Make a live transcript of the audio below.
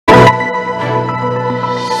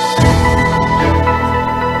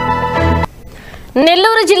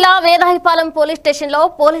నెల్లూరు జిల్లా Vedayapalem police station లో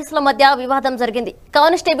పోలీసుల మధ్య వివాదం జరిగింది.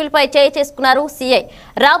 కానిస్టేబుల్ పై చేయి చేసుకున్నారు సీఐ.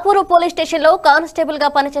 రాపూరు పోలీస్ స్టేషన్ లో కానిస్టేబుల్ గా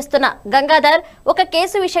పనిచేస్తున్న గంగాధర్ ఒక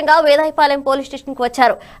కేసు విషయంగా వేదాయపాలెం పోలీస్ స్టేషన్ కు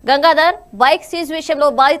వచ్చారు. గంగాధర్ బైక్ సీజ్ విషయంలో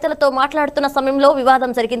బాధితులతో మాట్లాడుతున్న సమయంలో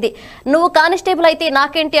వివాదం జరిగింది. నువ్వు కానిస్టేబుల్ అయితే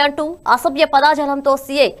నాకేంటి అంటూ అసభ్య పదాజాలంతో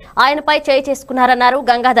సీఐ ఆయనపై చేయి చేసుకున్నారన్నారు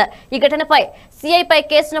గంగాధర్. ఈ ఘటనపై సీఐ పై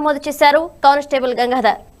కేసు నమోదు చేశారు కానిస్టేబుల్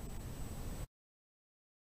గంగాధర్.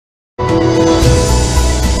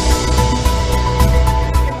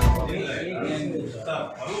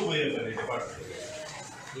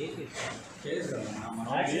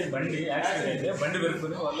 బండి యాక్సిడెంట్ అయితే బండి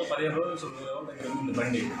పెరుకుని వాళ్ళు 15 రోజులు దగ్గర ఉంది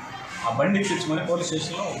బండి. ఆ బండి తెచ్చుకొని పోలీస్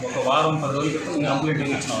స్టేషన్లో ఒక వారం 10 రోజుల క్రితం కంప్లైంట్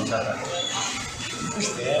ఇచ్చినాం సార్.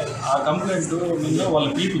 ఇస్తే ఆ కంప్లైంట్ నిన్న వాళ్ళు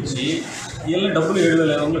పీపిచ్చి వీళ్ళని డబ్బులు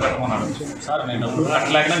 7,500 కట్టమన్నాడు. సార్ నేను డబ్బులు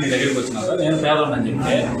కట్టలేకనా మీ దగ్గరికి వచ్చినా సార్, నేను పేదవాడిని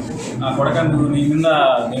చెప్తే నా కొడక నువ్వు నీ మీద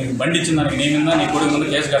నేను బండి ఇచ్చిన దానికి నీ మీద నీ కొడుకు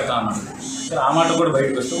ముందు కేసు కడతా అన్నాడు. సార్ ఆ మాట కూడా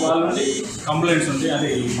బయటకు వస్తూ వాళ్ళ నుండి కంప్లైంట్స్ ఉంటాయి,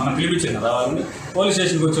 అది మనం పిలిపించాం కదా వాళ్ళని. పోలీస్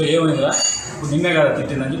స్టేషన్కి వచ్చి ఏమైందా ఇప్పుడు నిన్నే కదా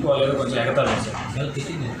తిట్టిందని చెప్పి వాళ్ళు ఏదో కొంచెం ఎగతాలు చేశారు.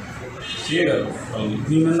 చేయగలరు వాళ్ళు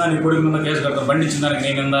నీ మీద నీ కొడుకు మీద కేసు కడతారు, బండి ఇచ్చిన దానికి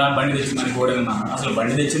నీ మీద, బండి తెచ్చిన దానికి కొడుకు మీద. అసలు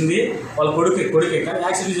బండి తెచ్చింది వాళ్ళ కొడుకే కానీ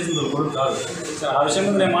యాక్సిడెంట్ చేసింది వాళ్ళ కొడుకు కాదు. సార్ ఆ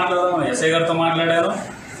విషయంలో నేను మాట్లాడదాం, ఎస్ఐ గారితో మాట్లాడాను,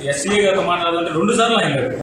 ఎస్సీ గారితో మాట్లాడాలంటే 2 సార్లు ఆయన